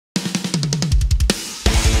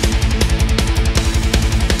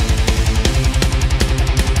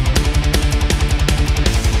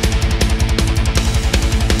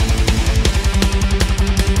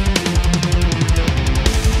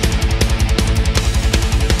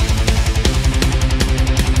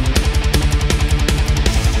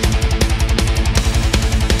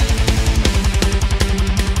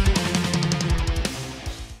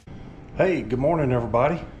Good morning,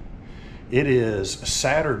 everybody. It is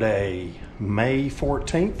Saturday, May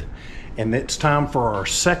 14th, and it's time for our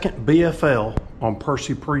second BFL on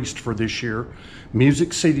Percy Priest for this year,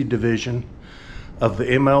 Music City Division of the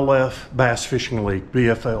MLF Bass Fishing League,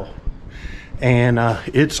 BFL. And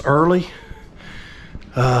it's early.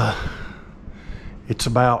 It's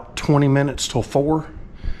about 20 minutes till 4.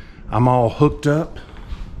 I'm all hooked up.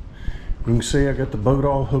 You can see I got the boat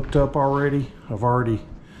all hooked up already. I've already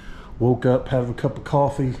woke up, had a cup of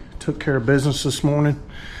coffee, took care of business this morning.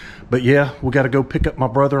 But yeah, we got to go pick up my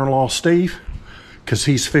brother-in-law Steve because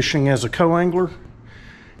he's fishing as a co-angler.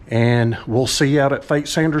 And we'll see you out at Fate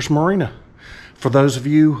Sanders Marina. For those of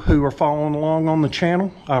you who are following along on the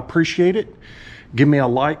channel, I appreciate it. Give me a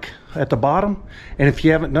like at the bottom. And if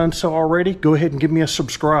you haven't done so already, go ahead and give me a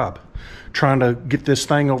subscribe. Trying to get this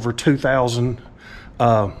thing over 2,000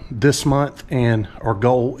 this month, and our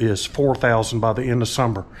goal is 4,000 by the end of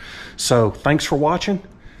summer. So thanks for watching,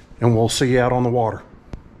 and we'll see you out on the water.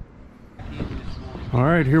 All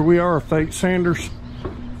right, here we are, Fate Sanders,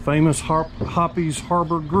 famous Hoppy's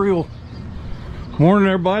Harbor Grill. Morning,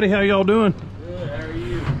 everybody. How y'all doing? Good. How are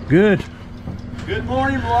you? Good. Good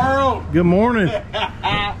morning, world. Good morning.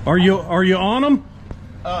 Are you on them?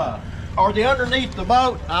 Are they underneath the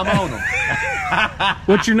boat? I'm on them.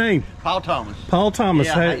 What's your name? Paul Thomas. Paul Thomas.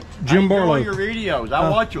 Yeah, Hey, Jim Barlow. I enjoy your videos. I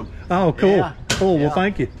watch them. Oh, cool. Yeah, Cool. yeah. Well,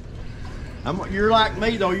 thank you. You're like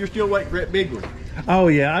me though. You're still waiting for that big one. Oh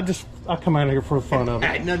yeah, I come out here for the fun of it.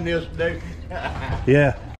 Ain't nothing else to do.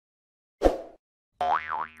 Yeah.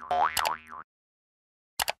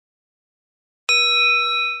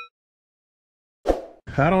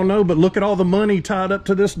 I don't know, but look at all the money tied up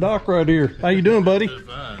to this dock right here. How you doing, buddy?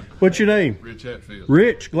 Fine. What's your name? Rich Hatfield.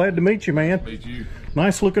 Rich. Glad to meet you, man. Meet you.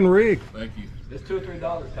 Nice looking rig. Thank you. There's $2 or $3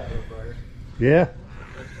 tied up there. Yeah.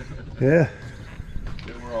 Yeah.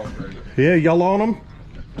 Then we're all crazy. Yeah. Y'all on them?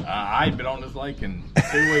 I ain't been on this lake in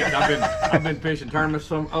 2 weeks. I've been fishing tournaments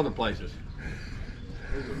some other places.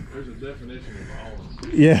 There's a definition of all of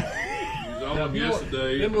them. Yeah. You was on them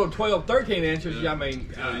yesterday. Them little 12, 13 inches, I mean.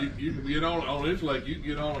 You can get on this lake. You can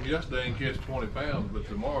get on them yesterday and catch 20 pounds, but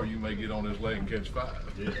tomorrow you may get on this lake and catch 5.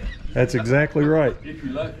 Yeah. That's exactly right. If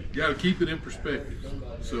you lucky. You got to keep it in perspective.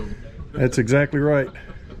 So. That's exactly right.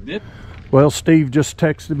 Well, Steve just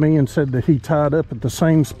texted me and said that he tied up at the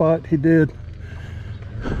same spot he did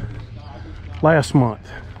last month.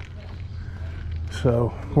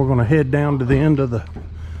 So we're going to head down to the end of the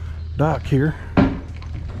dock here.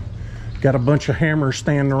 Got a bunch of hammers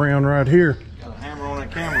standing around right here. Got a hammer on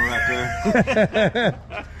that camera right there.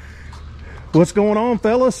 What's going on,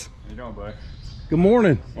 fellas? How you doing, bud? Good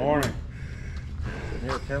morning. Morning.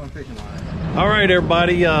 Here, Kevin fishing line. All right,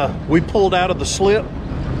 everybody. We pulled out of the slip.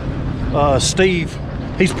 Steve,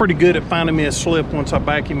 he's pretty good at finding me a slip once I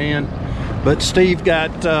back him in. But Steve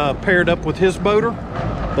got paired up with his boater.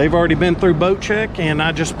 They've already been through boat check, and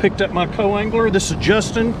I just picked up my co-angler. This is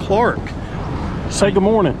Justin Clark. Say good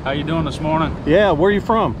morning. How you doing this morning? Yeah, where are you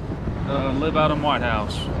from? Live out in White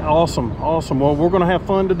House. Awesome, awesome. Well, we're gonna have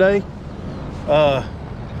fun today.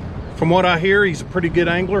 From what I hear, he's a pretty good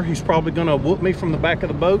angler. He's probably gonna whoop me from the back of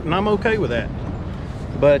the boat, and I'm okay with that.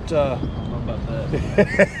 But I don't know about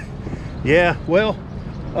that. yeah, well,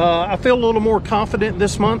 I feel a little more confident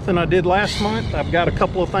this month than I did last month. I've got a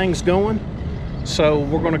couple of things going, so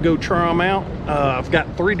we're gonna go try them out. I've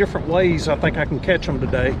got 3 different ways I think I can catch them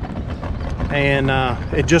today. And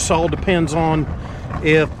it just all depends on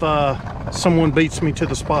if someone beats me to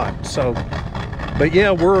the spot. So, but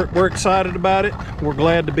yeah, we're excited about it. We're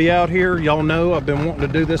glad to be out here. Y'all know I've been wanting to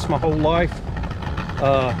do this my whole life.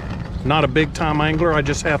 Not a big time angler. I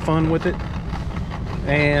just have fun with it.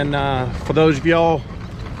 And for those of y'all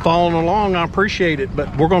following along, I appreciate it.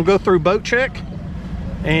 But we're gonna go through boat check,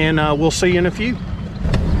 and we'll see you in a few.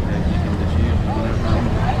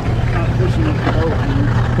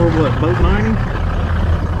 For what, boat 90?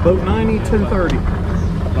 Boat 90, 230.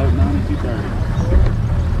 Boat 90, 230.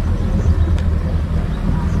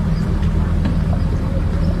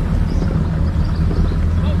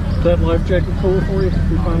 Is that life jacket cool for you?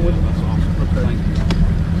 You fine with it? That's awesome. Okay. Thank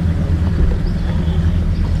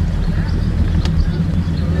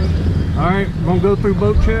you. All right, we're gonna go through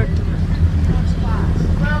boat check.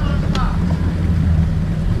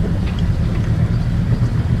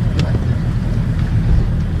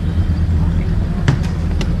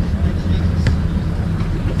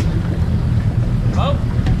 Oh,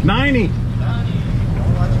 90.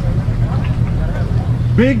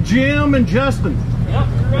 Big Jim and Justin. yep,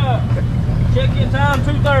 you're up. Check-in time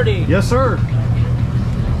 2:30. Yes, sir.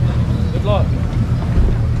 Good luck.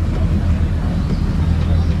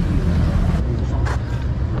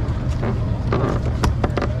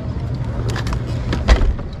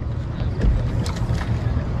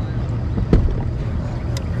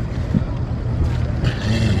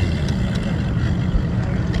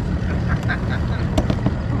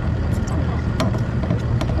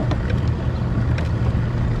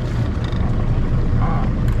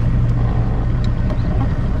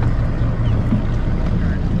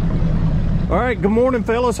 All right, good morning,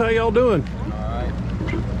 fellas. How y'all doing?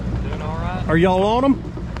 Doing all right. Are y'all on them?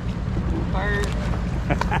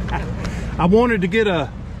 I wanted to get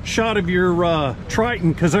a shot of your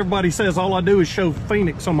Triton because everybody says all I do is show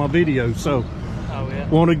Phoenix on my videos. So,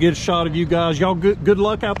 want to get a shot of you guys. Y'all good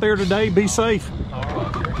luck out there today. Be safe. All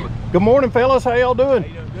right. Good morning, fellas. How y'all doing?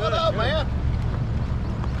 What up, man?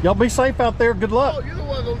 Y'all be safe out there. Good luck. Oh, you're the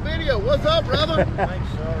one on video. What's up, brother?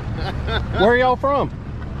 Thanks, sir. Where are y'all from?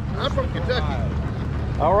 I'm from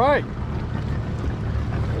Kentucky. All right.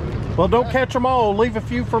 Well, don't catch them all. Leave a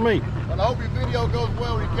few for me. Well, I hope your video goes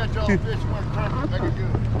well when you catch all the fish when it's perfect. Make it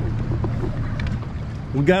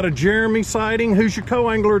good. We got a Jeremy sighting. Who's your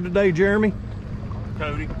co-angler today, Jeremy?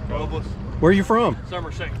 Cody, Robles, Where are you from?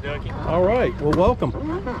 Somerset, Kentucky. All right. Well, welcome.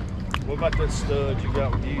 What about that stud you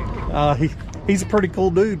got with you? He's a pretty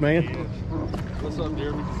cool dude, man. What's up,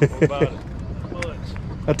 Jeremy? What about it?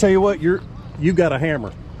 I tell you what, you got a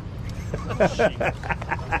hammer.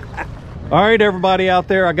 All right, everybody out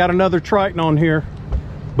there, I got another Triton on here,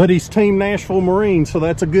 but he's Team Nashville Marine, so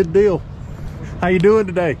that's a good deal. How you doing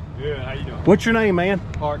today? Good, how you doing? What's your name, man?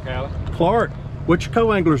 Clark, Allen. Clark. What's your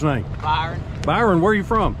co-angler's name? Byron. Byron, where are you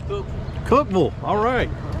from? Cookville. All right.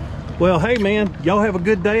 Well, hey, man, y'all have a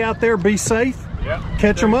good day out there. Be safe. Yep.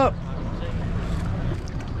 Catch them up.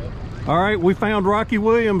 All right, we found Rocky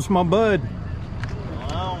Williams, my bud.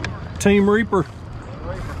 Team Reaper.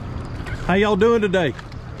 How y'all doing today?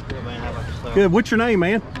 Good, man. How about yourself? Good. What's your name,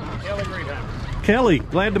 man? Kelly Greenheimer. Kelly.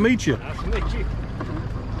 Glad to meet you. Nice to meet you.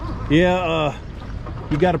 Yeah,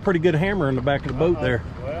 you got a pretty good hammer in the back of the boat there.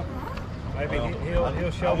 Well, maybe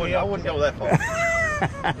he'll show me up. I wouldn't go that far.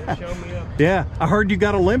 He'll show me up. Yeah, I heard you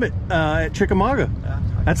got a limit at Chickamauga.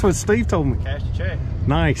 That's what Steve told me. Cash the check.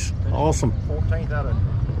 Nice. Awesome. 14th out of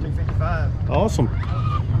 255.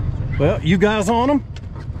 Awesome. Well, you guys on them?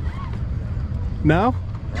 No?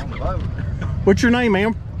 On the boat. What's your name,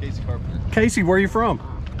 ma'am? Casey Carpenter. Casey, where are you from?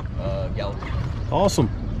 Gallatin. Awesome.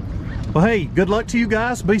 Well, hey, good luck to you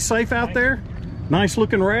guys. Be safe out there. Nice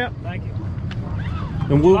looking wrap. Thank you.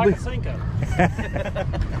 And we'll Like be. a Cinco.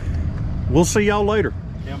 We'll see y'all later.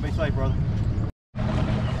 Yeah, be safe, brother.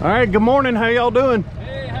 All right, good morning. How y'all doing?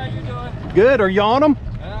 Hey, how you doing? Good. Are you on them?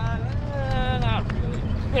 Not really.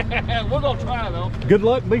 We're gonna try though. Good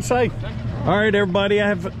luck. Be safe. All right, everybody.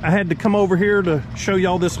 I had to come over here to show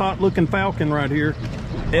y'all this hot looking Falcon right here.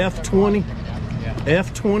 F20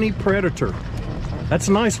 Predator. That's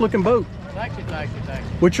a nice looking boat. Thank you.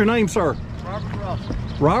 What's your name, sir? Robert Russell.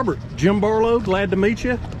 Robert. Jim Barlow. Glad to meet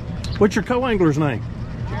you. What's your co-angler's name?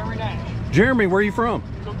 Jeremy Nash. Jeremy. Where are you from?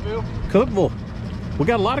 Cookville. Cookville. We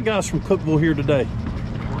got a lot of guys from Cookville here today.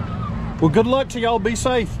 Well, good luck to y'all. Be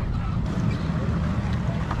safe.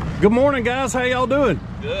 Good morning, guys. How y'all doing?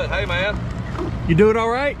 Good. Hey, man. You doing all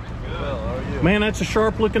right? Good. How are you? Man, that's a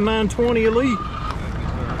sharp looking 920 Elite.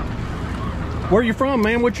 Where you from,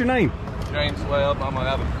 man? What's your name? James Webb. I'm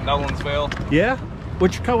out of Nolensville. Yeah?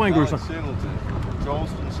 What's your co-angler's name? Singleton,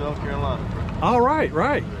 Charleston, South Carolina. All right,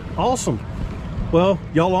 right. Awesome. Well,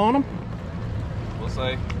 y'all on them? We'll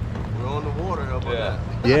see. We're on the water. How about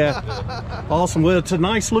that? Yeah. Awesome. Well, it's a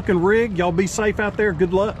nice looking rig. Y'all be safe out there.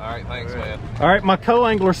 Good luck. All right. Thanks, man. All right, my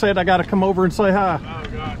co-angler said I got to come over and say hi. Oh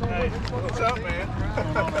God. Hey, What's up,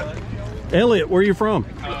 man? Elliot, where you from?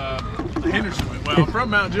 Hendersonville. Well, I'm from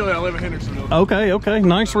Mount Juliet. I live in Hendersonville. Okay, okay.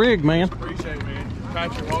 Nice rig, man. Appreciate it, man.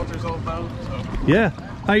 Patrick Walters old boat. So. Yeah.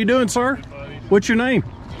 How you doing, sir? What's your name?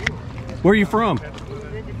 Where you from?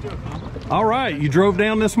 All right. You drove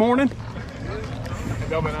down this morning?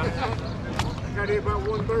 Got here about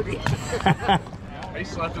 1:30. He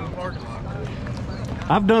slept in the parking lot.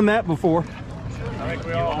 I've done that before. I think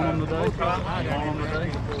we all on them today.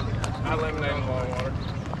 I lemonade and boil water.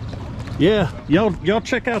 Yeah. Y'all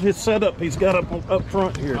check out his setup he's got up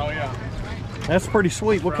front here. Oh yeah. That's pretty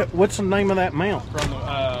sweet. What's the name of that mount? From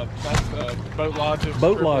the that's Boat Lodges.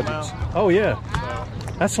 Boat Triple Lodges. Mount. Oh yeah.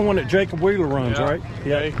 So, That's the one that Jacob Wheeler runs, yeah. right?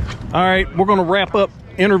 Yeah. All right, we're going to wrap up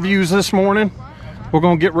interviews this morning. We're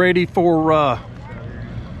going to get ready for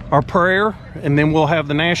our prayer, and then we'll have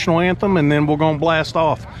the national anthem, and then we're going to blast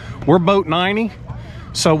off. We're boat 90,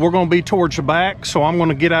 so we're going to be towards the back, so I'm going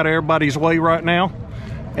to get out of everybody's way right now,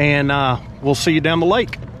 and we'll see you down the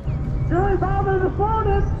lake. Dearly Father, this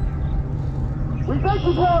morning, we thank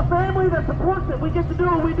you for our family that supports it. We get to do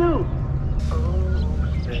what we do.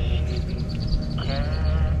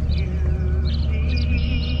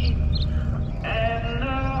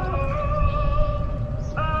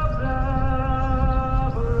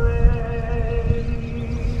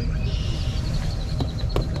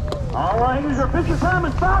 All right, here's your picture time.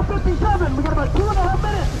 It's 5:57. We got about 2.5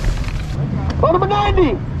 minutes. Boat number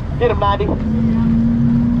 90. Get him, 90.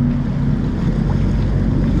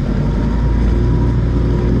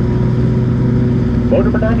 Boat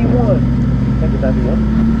number 91. Thank you,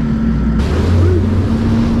 91.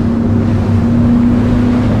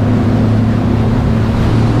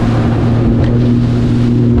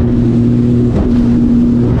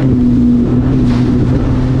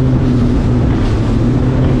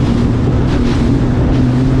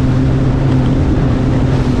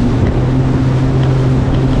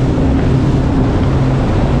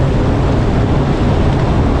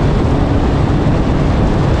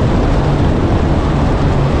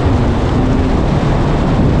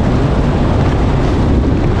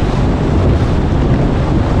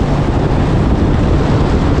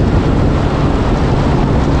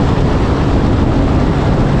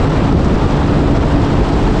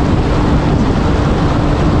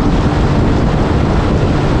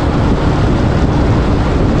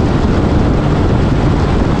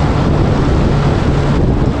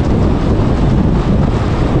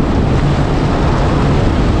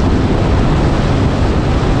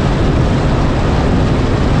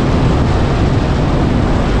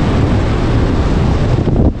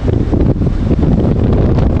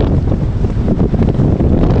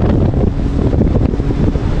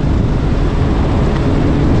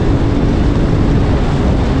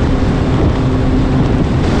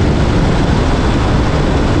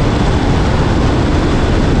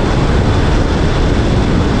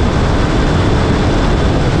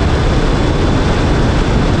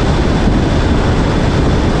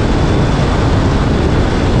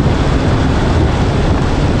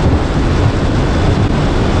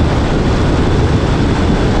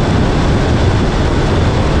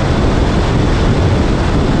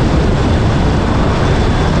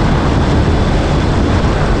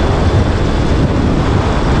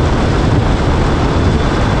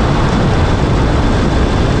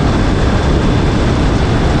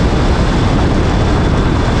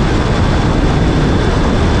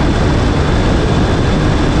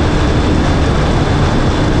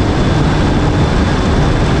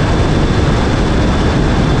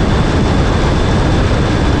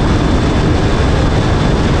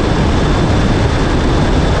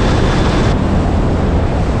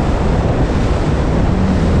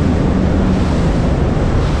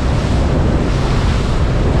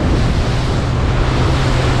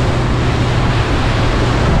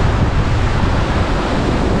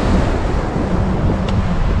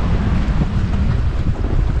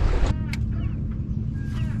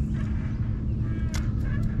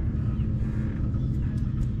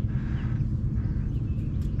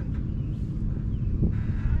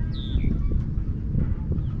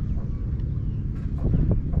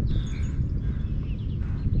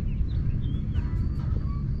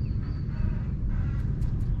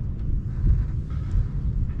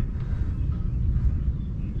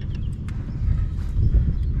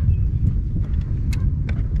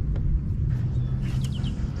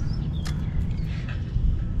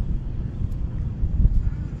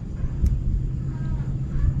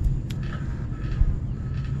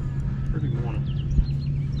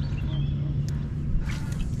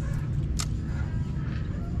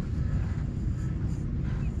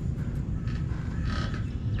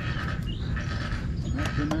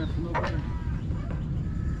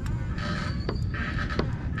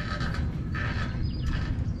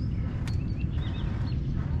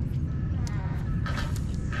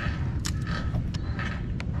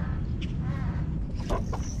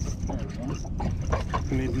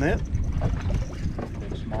 You need a net?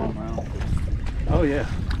 A small amount. Oh yeah,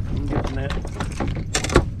 you can get the net.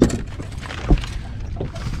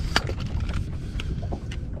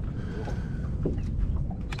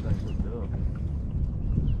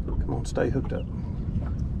 Come on, stay hooked up.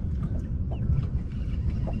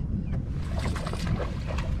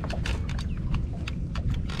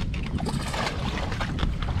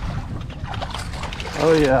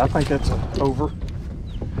 Oh yeah, I think that's over.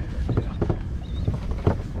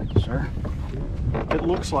 Thank you, sir. It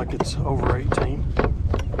looks like it's over 18.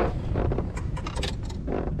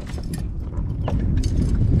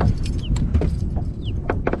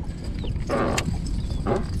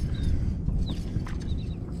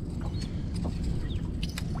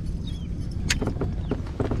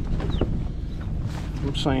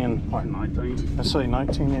 I'm saying Like 19. I say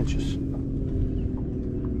 19 inches.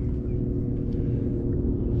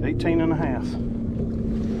 18 and a half.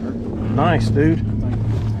 Nice, dude.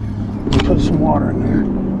 Put some water in there.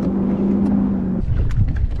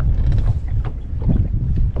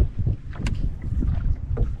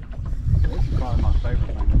 This is probably my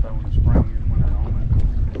favorite thing to throw in the spring is when they're on it.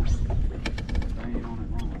 They ain't on it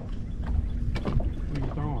wrong. What are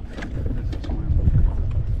you throwing? This is swim.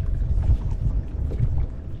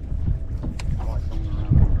 I like throwing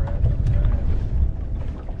around the grass.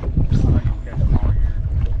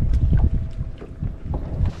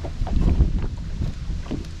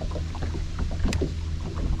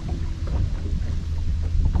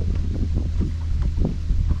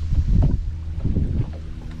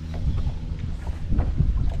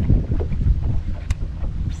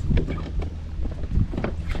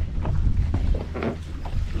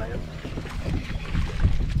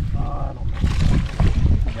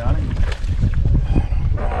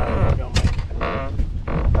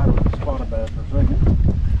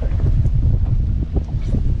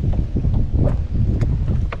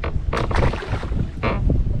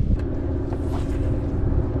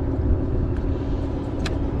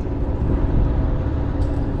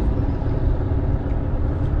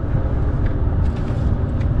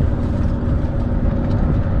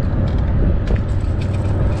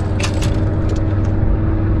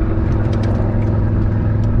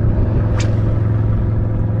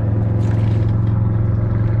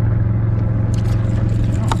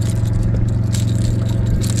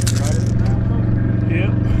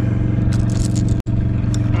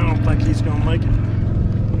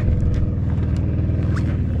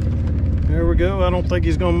 I don't think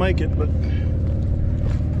he's gonna make it, but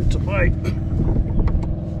it's a bite.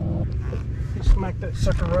 He smacked that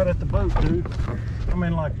sucker right at the boat, dude. I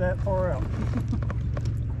mean, like that far out.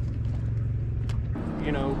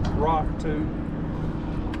 You know, rock too.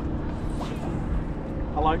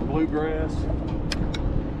 I like bluegrass.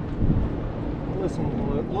 Listen to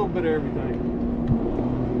a little bit of everything.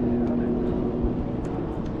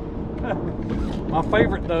 My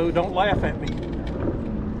favorite though, don't laugh at me.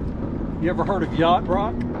 You ever heard of yacht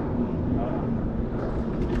rock?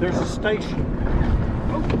 There's a station.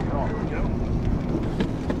 Oh, there we go.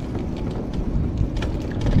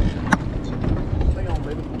 Stay on,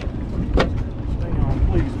 baby. Stay on,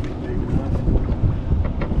 please be big enough.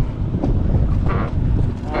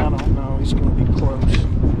 I don't know, he's gonna be close.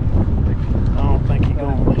 I don't think he's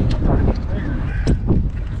gonna be.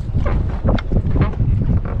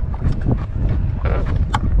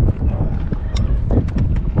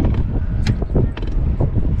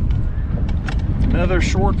 Another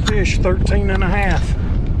short fish, 13 and a half.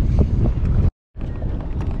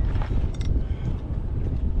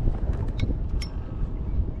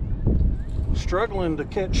 Struggling to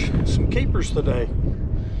catch some keepers today.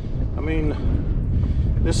 I mean,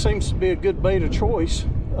 this seems to be a good bait of choice.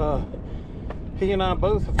 He and I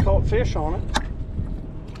both have caught fish on it.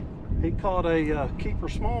 He caught a keeper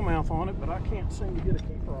smallmouth on it, but I can't seem to get a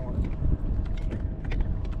keeper on it.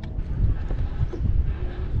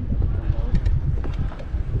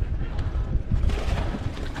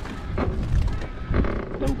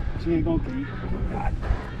 She ain't gonna keep. God.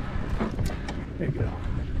 There you go.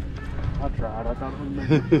 I tried. I thought it would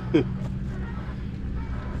be.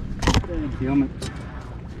 Didn't kill me.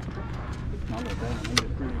 I let that one eat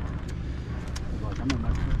it pretty. Like, I'm gonna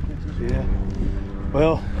make sure it catches this. Yeah.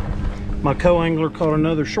 Well, my co-angler caught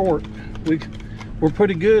another short. We're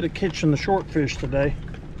pretty good at catching the short fish today.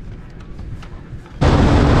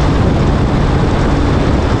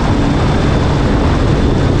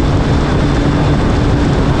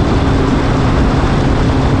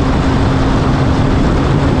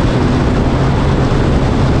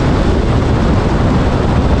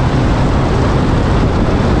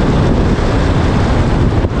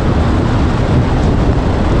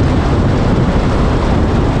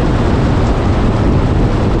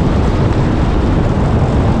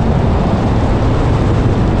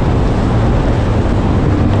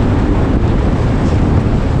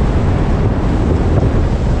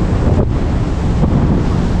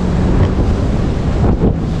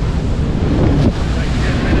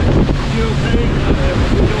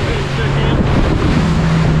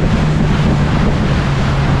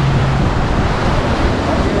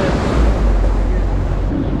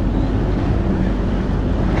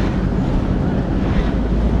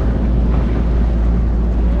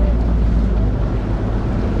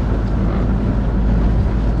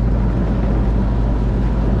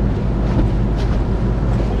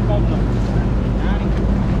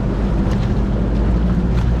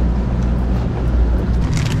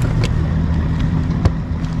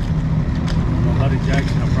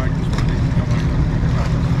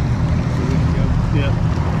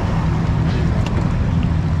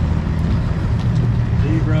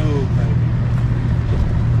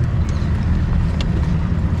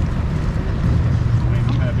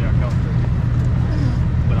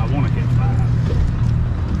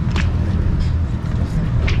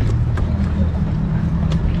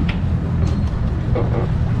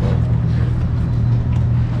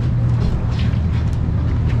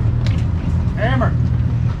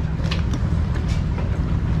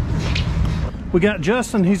 We got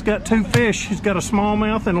Justin, he's got two fish. He's got a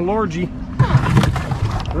smallmouth and a largie.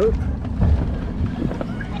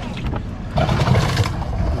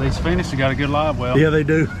 These finished, you got a good live well. Yeah, they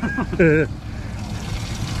do.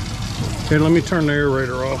 Here, let me turn the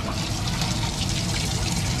aerator off.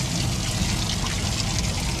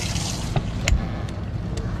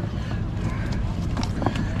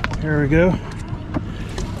 There we go.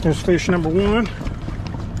 There's fish number one.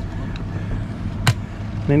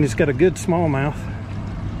 Then he's got a good smallmouth.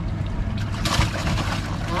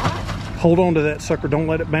 Hold on to that sucker, don't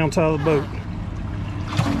let it bounce out of the boat.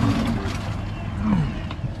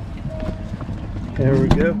 There we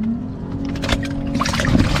go.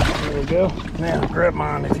 There we go. Now grab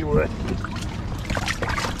mine if you would.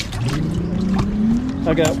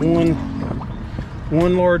 I got one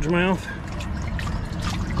largemouth.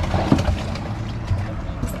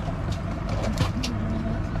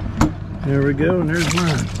 There we go, and there's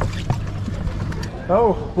mine.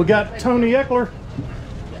 Oh, we got Tony Eckler.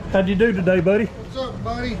 How'd you do today, buddy? What's up,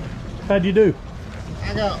 buddy? How'd you do?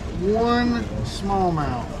 I got one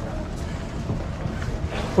smallmouth.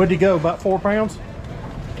 What'd he go, about 4 pounds?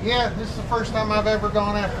 Yeah, this is the first time I've ever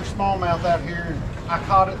gone after smallmouth out here. And I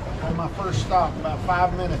caught it on my first stop, about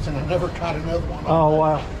 5 minutes, and I never caught another one. Oh,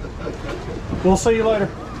 wow. We'll see you later.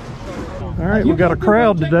 All right, we got a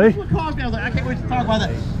crowd today. I can't wait to talk about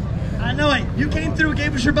that. I know it. You came through,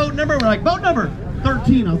 gave us your boat number. We're like, boat number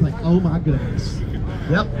 13. I was like, oh my goodness.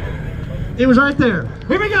 Yep. It was right there.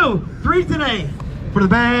 Here we go. 3 today for the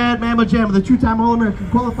Bad Mama Jamma, the 2-time All-American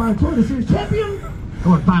qualifying Florida Series champion.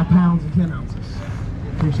 Going 5 pounds and 10 ounces.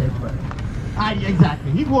 Appreciate you, buddy.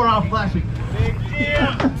 Exactly. He wore off last week. Big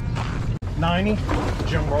Jim. 90.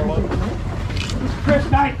 Jim Barlow. Chris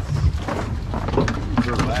Knights.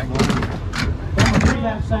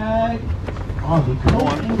 That side. On the cold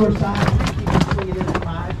angler side, keep it swinging in at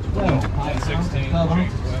 512. 16.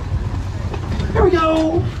 Here we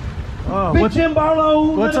go. Big Jim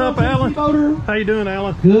Barlow. What's up, Alan? Boater. How you doing,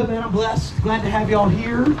 Alan? Good, man. I'm blessed. Glad to have y'all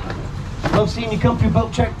here. Love seeing you come through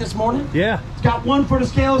boat check this morning. Yeah. It's got 1 for the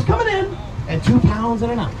scales coming in at 2 pounds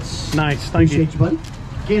and an ounce. Nice. Thank you. Appreciate you, buddy.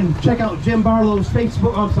 Again, check out Jim Barlow's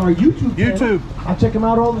Facebook. I'm sorry, YouTube. YouTube. I check him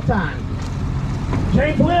out all the time.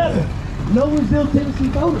 Jay Flynn. Nowheresville, Tennessee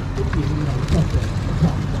boater.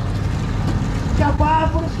 Got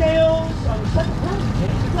 5 for the scales on the second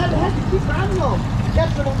round. Glad to have you. Keep riding along.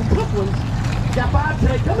 Catch them on the quick ones. Got 5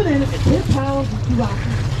 today coming in at 10 pounds and 2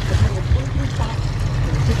 ounces.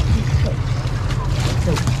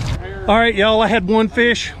 All right, y'all, I had 1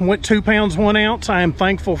 fish, went 2 pounds, 1 ounce. I am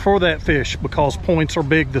thankful for that fish because points are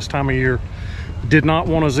big this time of year. Did not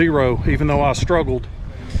want a 0, even though I struggled.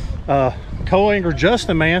 Co-angler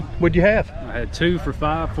Justin, man, what'd you have? I had 2 for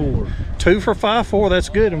 5.4. 2 for 5.4, that's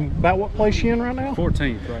good. And about what place you in right now?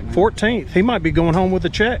 14th right now. 14th. He might be going home with a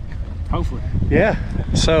check. Hopefully. Yeah.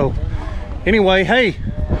 So anyway, hey,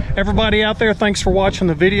 everybody out there, thanks for watching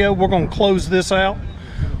the video. We're going to close this out.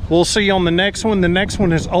 We'll see you on the next one. The next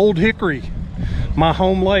one is Old Hickory, my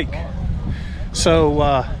home lake.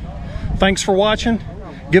 So thanks for watching.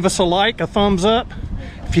 Give us a like, a thumbs up.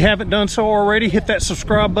 If you haven't done so already, hit that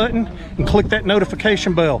subscribe button and click that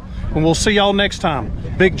notification bell. And we'll see y'all next time.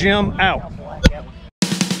 Big Jim out.